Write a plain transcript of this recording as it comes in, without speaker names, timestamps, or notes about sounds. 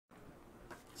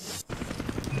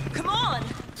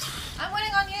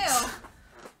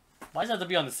Why does it have to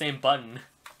be on the same button?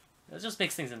 That just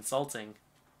makes things insulting.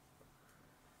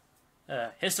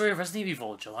 History of Resident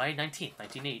Evil, July 19th,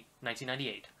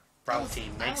 1998. Bravo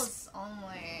team makes... I was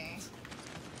only...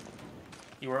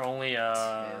 You were only,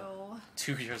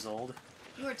 2 years old.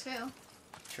 You were 2.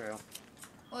 True.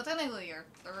 Well, technically you're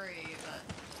 3, but...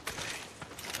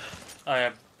 Oh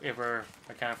yeah, if we're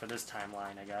accounting for this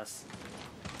timeline, I guess.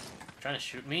 Trying to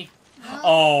shoot me? No.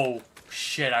 Oh,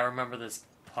 shit, I remember this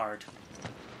part.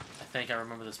 I think I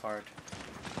remember this part.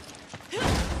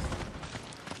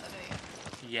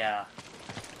 Yeah.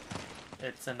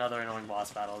 It's another annoying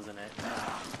boss battle, isn't it?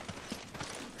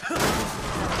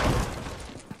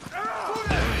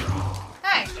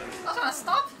 Hey!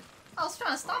 I was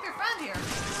trying to stop your friend here.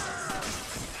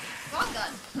 Wrong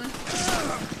gun.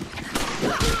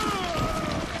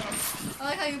 I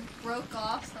like how you broke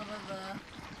off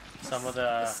some of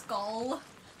the skull.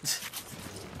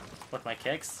 With my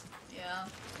kicks? Yeah.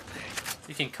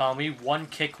 You can call me One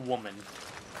Kick Woman.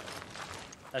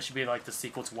 That should be like the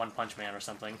sequel to One Punch Man or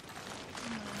something.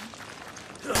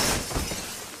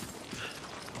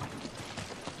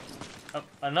 Oh,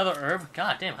 another herb?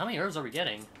 God damn, how many herbs are we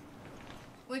getting?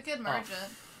 We could merge it.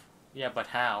 Yeah, but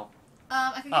how?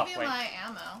 I can give you my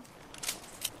ammo.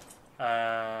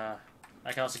 I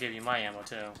can also give you my ammo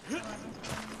too. Where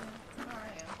are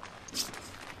you?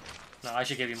 No, I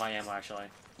should give you my ammo actually.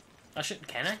 I should.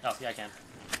 Can I? Oh, yeah, I can.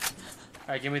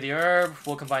 Alright, give me the herb.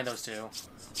 We'll combine those two.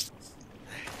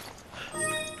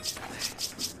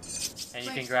 And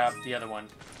you can grab the other one.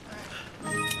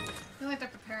 Alright. I feel like they're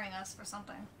preparing us for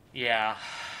something. Yeah.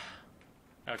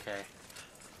 Okay.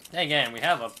 Again, we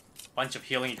have a bunch of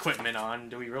healing equipment on.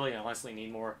 Do we really honestly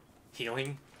need more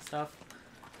healing stuff?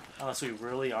 Unless we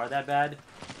really are that bad.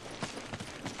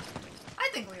 I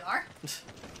think we are.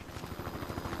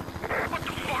 What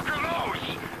the fuck are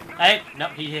those? Hey, no,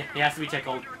 he has to be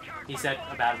tickled. He said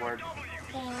a bad word.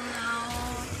 Oh no.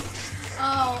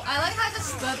 Oh, I like how I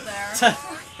just stood there.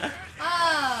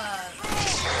 I'm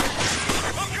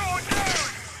going down!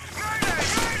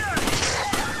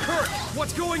 Kirk,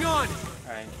 what's going on?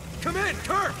 Alright. Come in,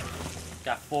 Kirk!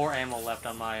 Got 4 ammo left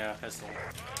on my pistol.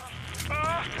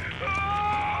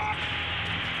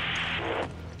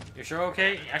 You sure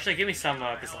okay? Actually, give me some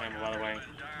pistol ammo, by the way.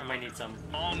 I might need some.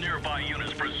 All nearby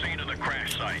units proceed to the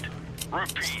crash site.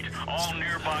 Repeat, all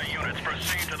nearby units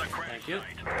proceed to the crash Thank you.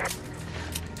 site.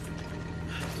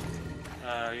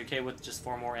 You okay with just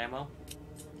 4 more ammo?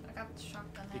 I got the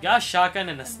shotgun. You got a shotgun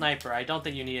and a sniper. I don't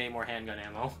think you need any more handgun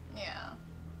ammo. Yeah.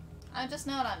 I just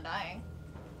know that I'm dying.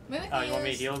 Maybe Oh, you want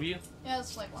me to heal you? Yeah,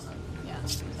 it's like one of them. Yeah,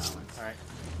 that one. Alright.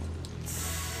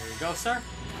 Here you go, sir.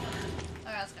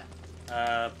 Okay, let's go.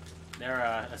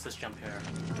 Let's just jump here.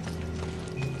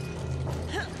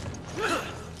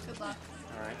 Good luck.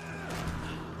 Alright.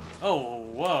 Oh,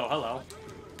 whoa, hello.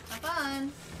 Have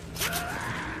fun.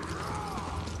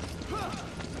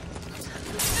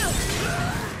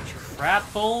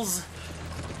 Crapples.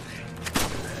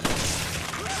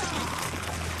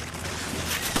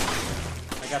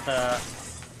 I got the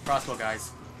crossbow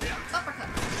guys. Uppercut.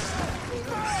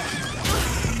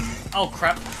 Oh,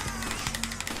 crap.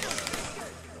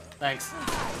 Thanks.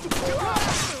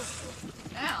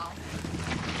 Ow.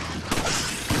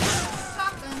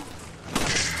 Shotgun.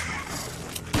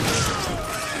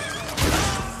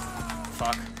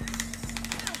 Fuck.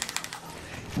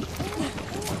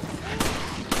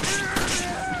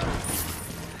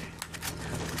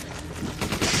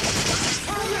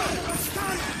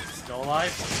 Still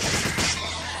alive?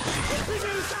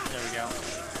 There we go.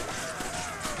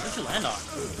 Where'd you land on?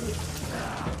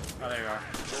 Oh, there you are.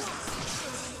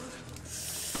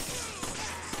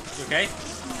 You okay?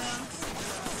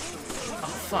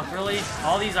 Oh, fuck, really?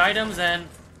 All these items and...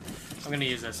 I'm gonna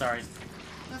use this, sorry.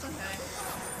 That's okay.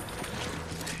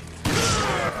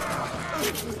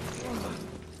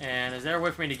 And is there a way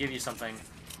for me to give you something?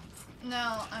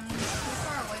 No, I'm too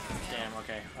far away from you. Damn,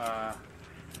 okay. I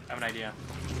have an idea.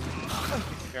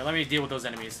 Here, let me deal with those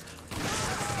enemies.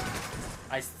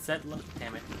 I said...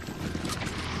 Damn it.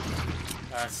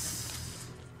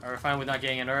 Are we fine with not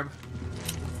getting an herb?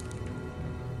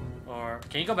 Or...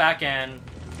 Can you go back and...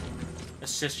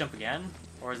 Let's just jump again?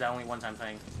 Or is that only one-time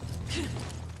thing?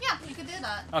 Yeah, you could do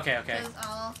that. Okay, okay. 'Cause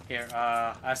I'll... Here,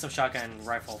 I have some shotgun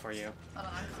rifle for you. Hold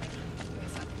on, I'm coming. Give me a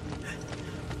second.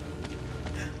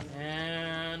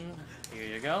 And... Here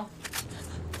you go.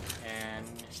 And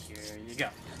here you go.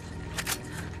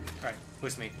 Alright,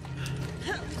 boost me.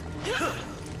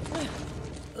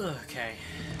 Okay.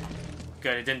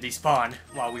 Good, it didn't despawn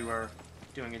while we were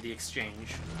doing the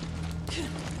exchange.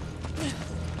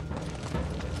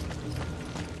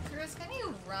 Chris, can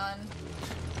you run?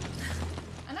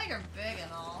 I know you're big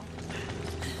and all.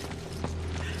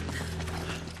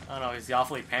 I don't know, he's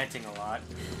awfully panting a lot.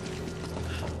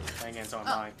 Then again, so am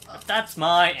I. Oh. But that's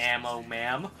my ammo,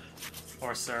 ma'am.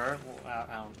 Or sir. Well,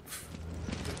 I don't...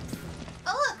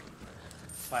 Oh, look!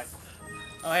 What?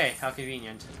 Oh, hey, how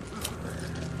convenient.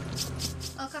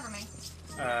 Oh, cover me.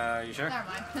 You sure? Never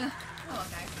mind. Oh,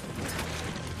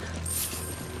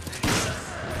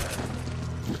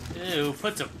 okay. Ew,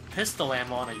 puts a pistol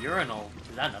ammo on a urinal.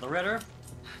 Is that another Redder?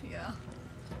 Yeah.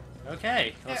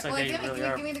 Okay. Looks like they really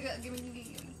are. Give me the gun. Give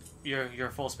me. You're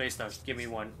full space though. Give me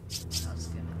one. I'll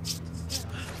just give it.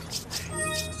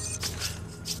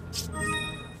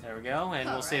 There we go, and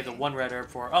we'll save the Alrighty. one Redder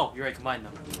for... Oh, you already combined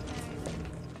them.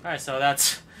 Alright, so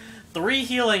that's 3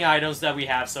 healing items that we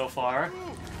have so far.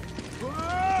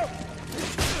 Oh,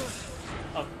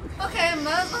 Okay,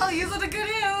 might as well use it to good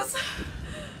use.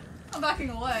 I'm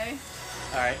backing away.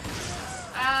 alright.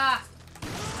 Ah!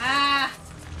 Ah!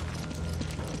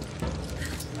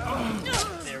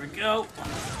 There we go.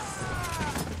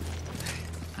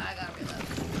 I gotta reload.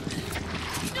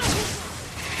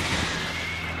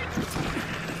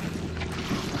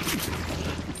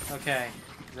 Okay,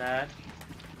 is that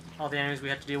all the enemies we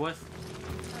have to deal with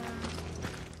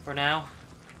for now?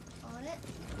 Hold it.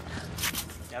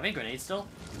 You have any grenades still?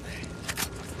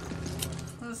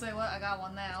 Let's say what? I got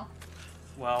one now.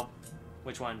 Well,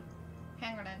 which one?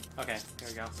 Hand grenade. Okay, here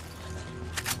we go.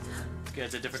 Good,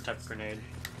 it's a different type of grenade.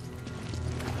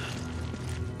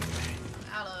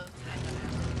 Out of hand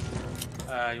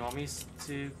grenade. You want me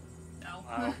to? No.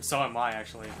 So am I,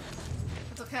 actually.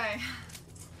 It's okay.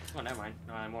 Oh, never mind.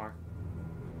 No anymore.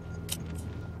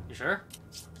 You sure?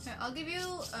 Okay, I'll give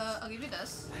you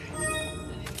this.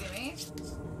 And you give me.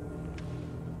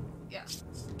 Yeah.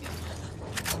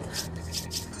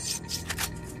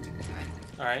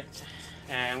 Alright.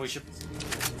 And we should...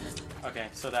 Okay,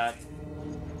 so that...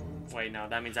 Wait, no,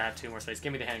 that means I have 2 more space.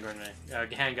 Give me the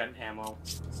handgun ammo.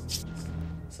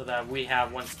 So that we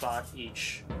have 1 spot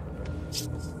each.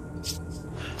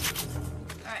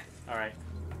 Alright. Alright.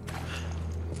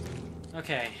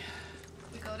 Okay.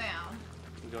 We go down.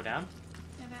 We go down?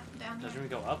 Yeah, down. Doesn't we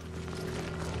go up?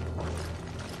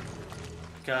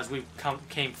 Because we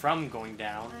came from going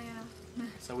down. Oh yeah.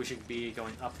 So we should be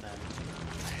going up then.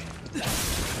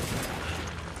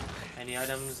 Any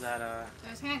items that,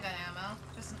 There's handgun ammo.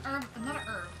 Just an herb, another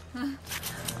herb.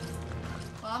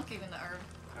 Well, I'm keeping the herb.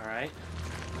 Alright.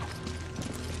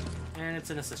 And it's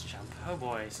an assist jump. Oh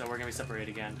boy, so we're gonna be separated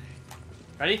again.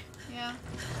 Ready? Yeah.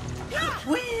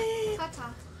 Whee!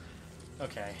 Ta-ta.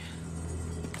 Okay.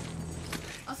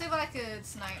 I'll see what I could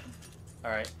snipe.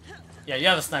 Alright. Yeah, you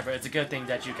have a sniper. It's a good thing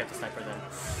that you kept the sniper then.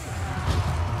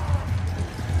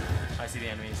 I see the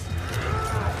enemies.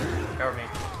 Cover me.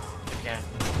 If you can.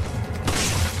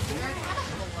 You're kind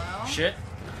of below. Shit.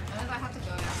 And then I have to go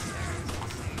downstairs.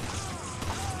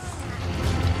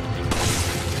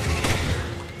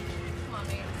 Come on,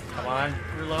 me. Come on.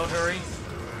 Reload, hurry.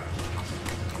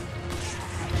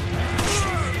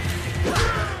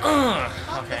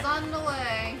 Help Okay. is on the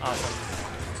way. Awesome.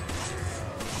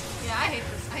 Yeah, I hate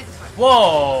this. I hate this part.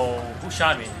 Whoa! Who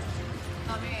shot me?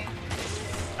 Not me.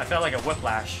 I felt like a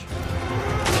whiplash. I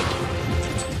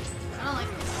don't like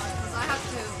this one because I have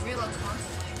to reload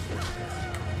constantly.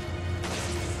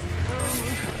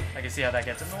 I can see how that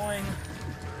gets annoying.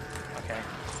 Okay.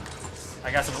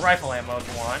 I got some rifle ammo if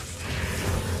you want.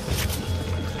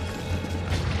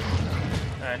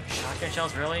 And shotgun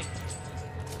shells, really?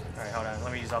 Alright, hold on.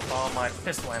 Let me use up all my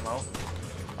pistol ammo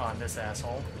on this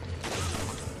asshole.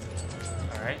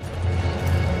 Alright.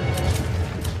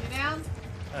 You down?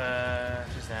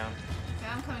 She's down. Okay,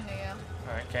 I'm coming to you.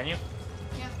 Alright, can you?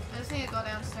 Yeah, I just need to go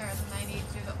downstairs and I need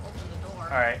you to open the door.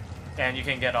 Alright. And you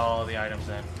can get all the items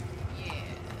then. Yeah.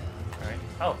 Alright.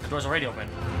 Oh, the door's already open.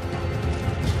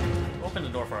 Open the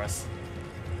door for us.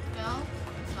 No,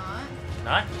 it's not.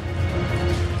 Not?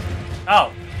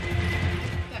 Oh!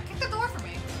 Yeah, kick the door for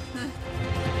me.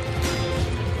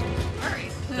 Hurry.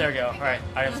 There we go. Alright,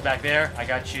 items back there. I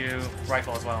got you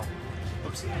rifle as well.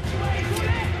 Oops. Oh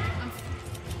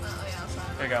yeah,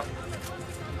 sorry. There you go.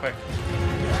 Quick.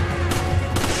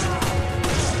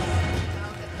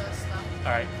 I'll get this stuff.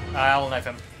 Alright, I will knife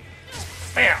him.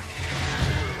 Bam!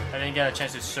 I didn't get a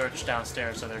chance to search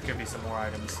downstairs, so there could be some more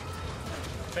items.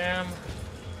 Bam.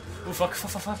 Ooh, fuck.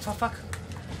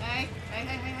 Hey.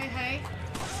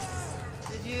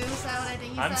 Did you say what I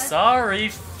think you I'm said?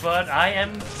 sorry, but I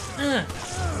am...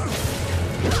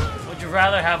 Would you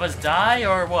rather have us die,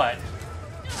 or what?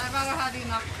 I'd rather have you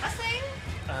not cussing.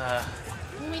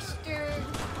 Mr.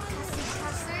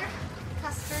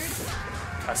 Custard.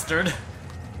 Custard?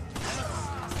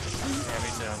 Yeah, me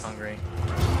too, I'm hungry.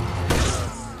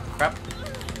 Crap.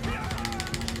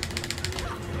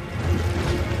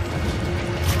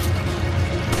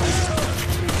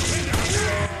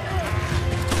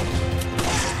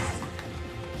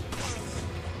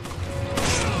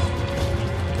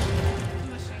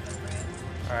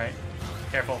 Alright.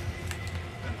 Careful.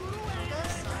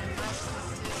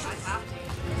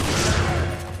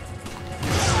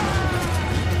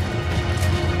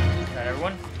 Got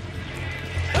everyone?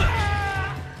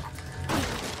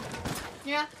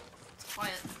 Yeah. It's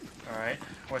quiet. Alright.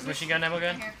 Where's the machine gun ammo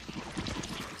again? Here.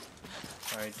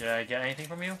 Alright, did I get anything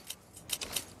from you?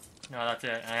 No, that's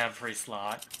it. I have a free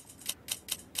slot.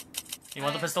 You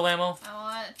want the pistol ammo? I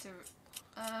want it to...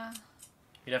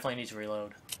 You definitely need to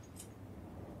reload.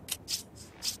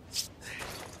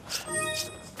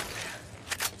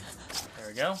 There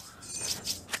we go.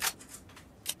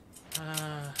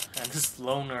 And this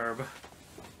lone herb.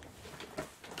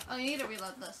 Oh, you need to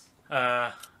reload this.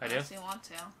 I do? Unless you want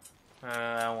to.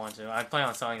 I don't want to. I plan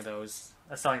on selling those.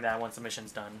 Selling that once the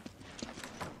mission's done.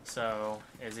 So,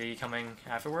 is he coming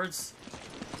afterwards?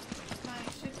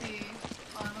 It should be...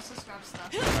 Oh, let's just grab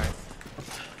stuff. Alright.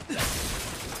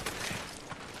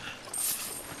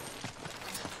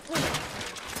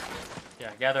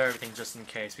 Yeah, gather everything just in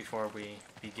case before we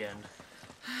begin.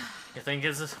 You think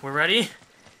we're ready?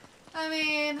 I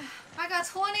mean, I got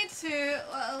 22,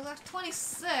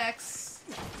 26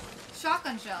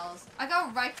 shotgun shells. I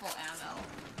got rifle ammo.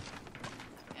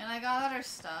 And I got other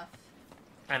stuff.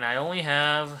 And I only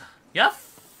have... Yeah,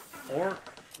 4...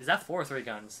 Is that 4 or 3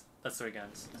 guns? That's 3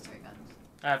 guns. That's 3 guns.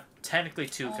 I have technically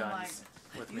 2 Oh guns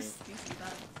with do me. you see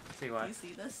that? See what? Do you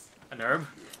see this? An herb?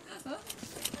 Huh?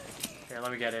 Here,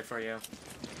 let me get it for you.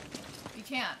 You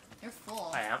can't. You're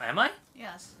full. I am I?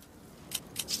 Yes.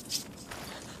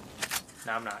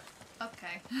 No, I'm not.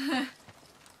 Okay.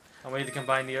 I'm waiting to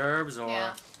combine the herbs, or...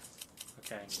 Yeah.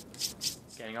 Okay.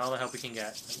 Getting all the help we can get,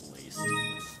 at least.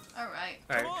 Alright.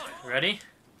 Alright, ready?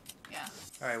 Yeah.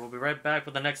 Alright, we'll be right back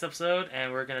with the next episode,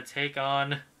 and we're gonna take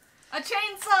on... A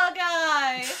chainsaw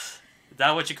guy! Is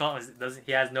that what you call him?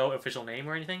 He has no official name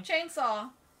or anything? Chainsaw.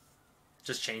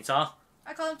 Just Chainsaw?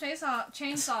 I call him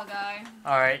chainsaw guy.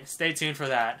 Alright, stay tuned for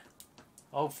that.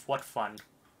 Oh, what fun.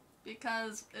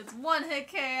 Because it's one hit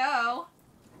KO.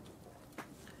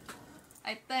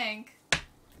 I think.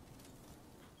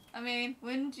 I mean,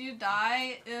 wouldn't you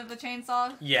die if a chainsaw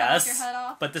cut your head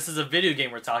off? But this is a video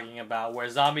game we're talking about where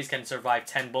zombies can survive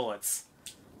 10 bullets.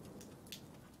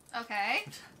 Okay.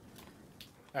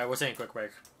 Alright, we're taking a quick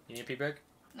break. You need a pee break?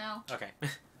 No. Okay.